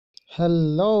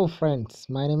Hello friends,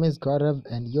 my name is Gaurav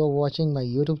and you're watching my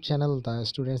YouTube channel, The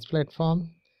Students Platform.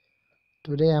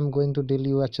 Today I'm going to tell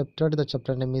you a chapter. The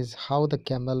chapter name is How the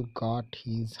Camel Got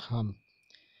His Hump.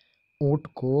 ऊंट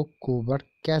को कुबर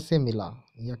कैसे मिला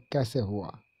या कैसे हुआ.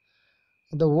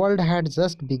 The world had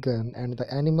just begun and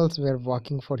the animals were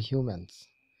walking for humans.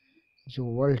 जो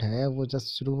world है वो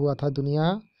जस्ट शुरू हुआ था दुनिया,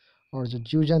 और जो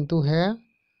जीव जंतु है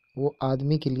वो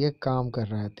आदमी के लिए काम कर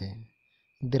रहे थे.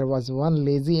 There was one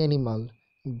lazy animal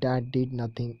that did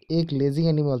nothing. एक लेजी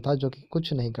एनिमल था जो कि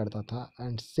कुछ नहीं करता था.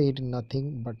 And said nothing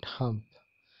but hump.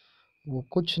 वो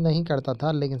कुछ नहीं करता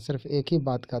था लेकिन सिर्फ एक ही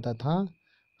बात कहता था,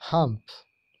 hump.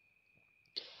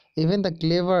 Even the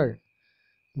clever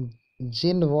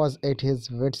Jin was at his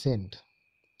wit's end.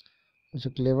 जो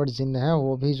क्लेवर जिन है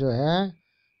वो भी जो है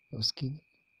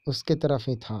उसके तरफ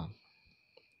ही था.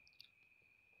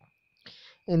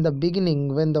 In the beginning,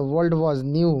 when the world was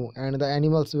new and the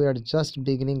animals were just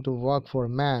beginning to work for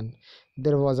man,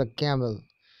 there was a camel.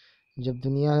 जब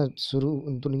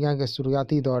दुनिया के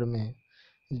शुरुआती दौर में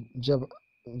जब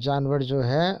जानवर जो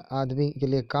है आदमी के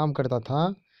लिए काम करता था,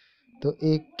 तो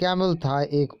एक कैमल था,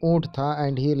 एक ऊँट था.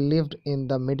 And he lived in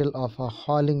the middle of a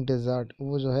हॉलिंग desert.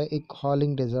 वो जो है एक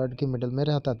हॉलिंग डेजर्ट के मिडल में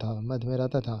रहता था, मध्य में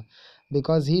रहता था.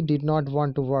 Because he did not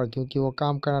want to work, क्योंकि वो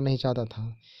काम करना नहीं चाहता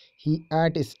था. ही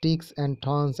eight sticks and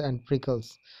thorns and प्रिकल्स.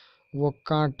 वो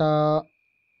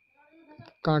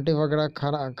कांटे वगैरह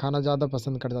खाना ज़्यादा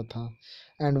पसंद करता था.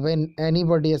 And when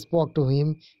anybody spoke to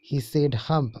him he said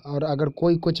hump. और अगर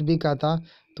कोई कुछ भी कहता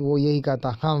तो वो यही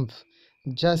कहता, hump,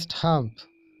 just hump,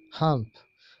 hump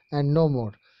and no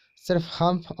मोर. सिर्फ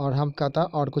हम्प और हम्प कहता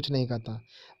और कुछ नहीं कहता.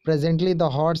 Presently the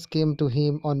horse came to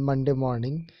him on Monday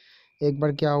morning. एक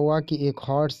बार क्या हुआ कि एक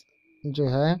हॉर्स जो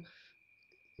है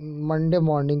मंडे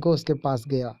मॉर्निंग को उसके पास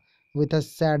गया. With a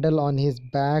saddle on his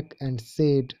back and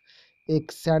said.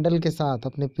 एक सैडल के साथ,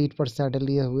 अपने पीठ पर सैडल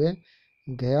लिए हुए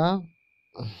गया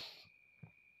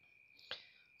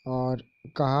और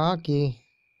कहा कि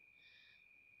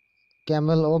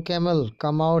camel, O camel,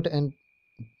 come out and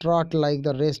trout like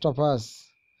the rest of us.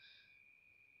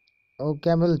 O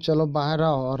camel, चलो बाहर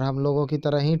आओ और हम लोगों की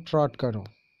तरह ही ट्रॉट करो.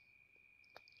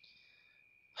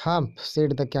 Hump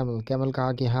said the camel. Camel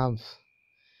कहा कि hump.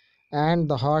 And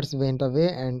the horse went away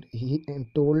and he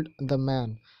told the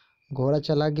man. घोड़ा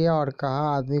चला गया और कहा,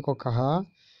 आदमी को कहा.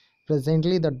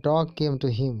 Presently the dog came to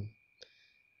him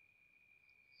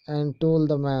and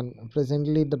told the man.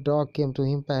 Presently the dog came to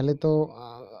him. पहले तो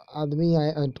आदमी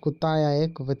आया, कुत्ता आया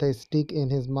एक, with a stick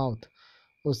in his mouth.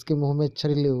 उसके मुंह में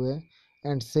छरी लिए हुए.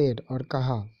 एंड सेड, और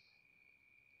कहा,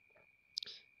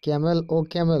 camel, O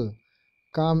camel,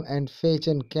 come and fetch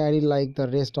and carry like the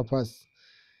rest of us.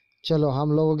 चलो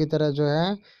हम लोगों की तरह जो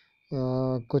है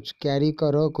कुछ कैरी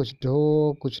करो, कुछ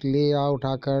ढो, कुछ ले आओ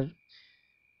उठाकर,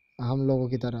 हम लोगों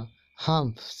की तरह.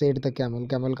 Hump said the camel.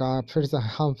 Camel कहा, फिर से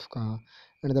हम्प कहा.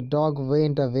 And the dog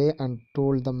went away and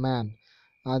told the man.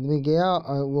 आदमी गया,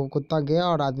 वो कुत्ता गया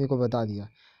और आदमी को बता दिया.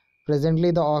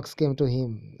 Presently the ox came to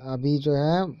him. अभी जो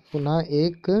है पुनः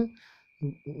एक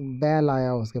बैल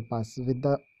आया उसके पास. With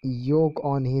the yoke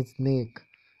on his neck.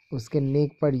 उसके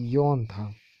नेक पर योन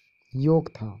था, योक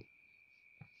था.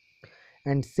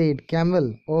 And said,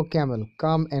 camel, O camel,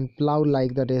 come and plough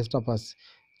like the rest of us.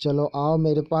 चलो आओ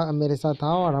मेरे साथ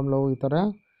आओ और हम लोगों की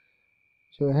तरह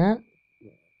जो है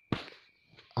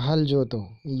हल जोतो.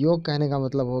 योग कहने का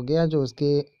मतलब हो गया जो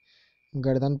उसके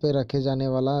गर्दन पे रखे जाने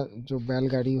वाला जो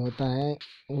बैलगाड़ी होता है,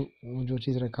 जो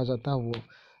चीज़ रखा जाता है वो.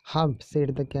 Hump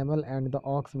said the camel and the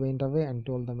ox went away and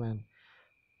told the man.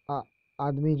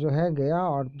 आदमी जो है गया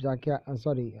और जाके,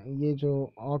 सॉरी, ये जो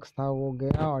ऑक्स था वो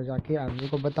गया और जाके आदमी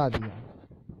को बता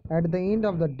दिया. At the end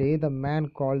of the day the man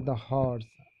called the horse.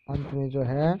 अंत में जो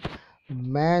है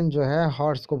मैन जो है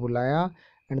हॉर्स को बुलाया.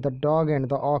 And the dog and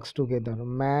the ox together.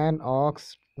 Man,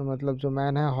 aux, मतलब जो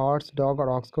मैन है, हॉर्स, डॉग और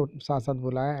ऑक्स को साथ साथ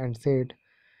बुलाया. And said,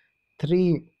 three,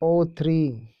 O three,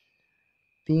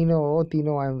 तीनों, ओ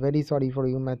तीनों, I am very sorry for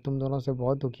you. मैं तुम दोनों से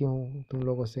बहुत दुखी हूँ, तुम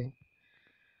लोगों से.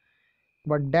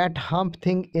 But that hump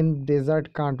thing in desert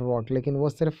can't walk. लेकिन वो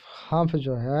सिर्फ हम्प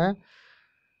जो है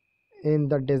इन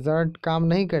द डेजर्ट काम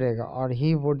नहीं करेगा. और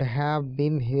he would have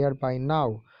been here by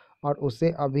now. और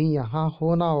उसे अभी यहाँ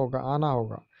होना होगा, आना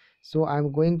होगा. सो I am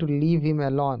going to leave him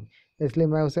alone. इसलिए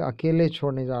मैं उसे अकेले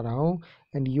छोड़ने जा रहा हूँ.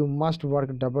 And you must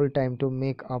work double time to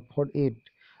make up for it.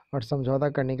 और समझौता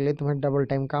करने के लिए तुम्हें डबल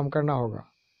टाइम काम करना होगा.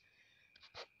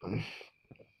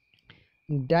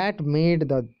 That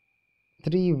made the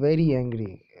three very angry.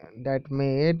 That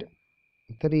made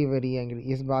three very angry.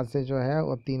 इस बात से जो है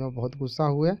वो तीनों बहुत गुस्सा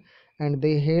हुए. And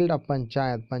they held a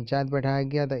panchayat. Panchayat बैठाया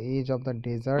गया the age of the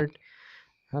desert,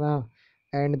 है ना.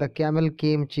 And the camel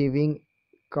came chewing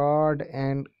curd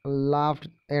and laughed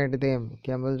at them.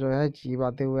 Camel जो है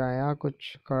चिबाते हुए आया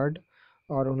कुछ कर्ड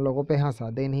और उन लोगों पे हंसा।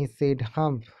 देन ही सेड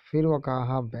हम्प, फिर वो कहा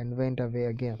hump, and went away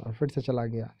again, और फिर से चला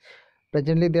गया।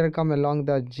 Presently there come along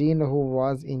the gene who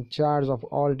was in charge of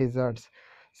all desserts.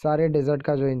 सारे डिजर्ट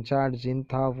का जो इंचार्ज जिन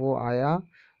था वो आया।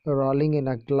 Rolling in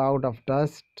a cloud of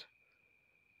dust,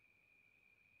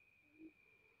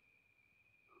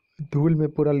 धूल में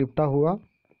पूरा लिपटा हुआ।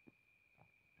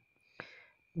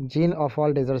 Gene of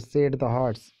all dessert said the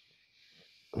horse,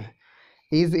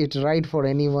 is it right for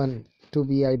any one to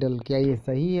be idol. क्या ये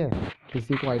सही है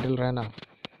किसी को आइडल रहना?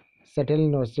 Settle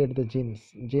know said the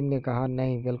jeans, जिन ने कहा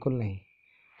नहीं, बिल्कुल नहीं।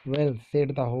 Well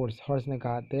said the horse, horse ने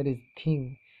कहा there is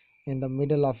thing in the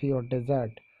middle of your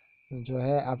desert, जो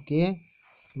है आपके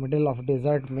मिडल ऑफ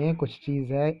डेजर्ट में कुछ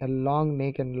चीज़ है। A long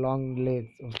neck and long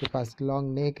legs, उसके पास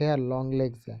लॉन्ग नेक है और लॉन्ग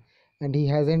लेग्स है। And he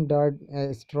hasn't done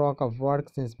A stroke of work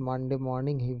since Monday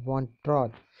morning he want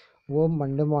trout, वो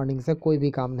मंडे मॉर्निंग से कोई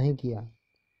भी काम नहीं किया।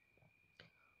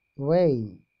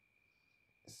 वही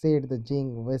सेड द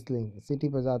जिंग whistling, सीटी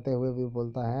बजाते हुए भी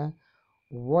बोलता है।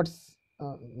 व्हाट्स,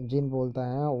 जिन बोलता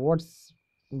है व्हाट्स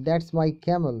दैट्स माई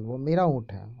कैमल, वो मेरा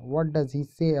ऊँट है। What does he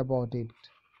say about it,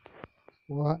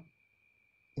 वह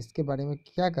इसके बारे में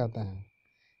क्या कहता है?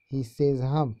 ही सेज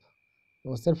हम्प,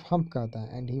 वो सिर्फ हम्प कहता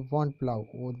है। एंड ही वॉन्ट प्लाउ,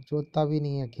 वो जोतता भी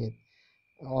नहीं है खेत।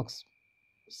 ऑक्स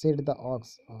सेड द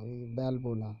ऑक्स, बैल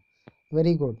बोला।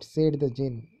 वेरी गुड सेड द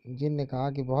जिन, जिन ने कहा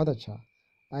कि बहुत अच्छा।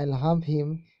 I will hump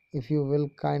him if you will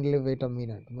kindly wait a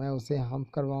minute, मैं उसे हम्प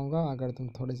करवाऊंगा अगर तुम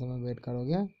थोड़े समय वेट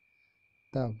करोगे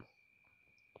तब।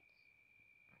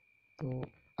 तो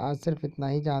आज सिर्फ इतना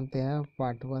ही जानते हैं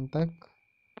पार्ट 1 तक।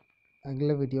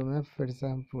 अगले वीडियो में फिर से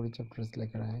हम पूरे चैप्टर्स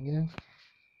लेकर आएंगे।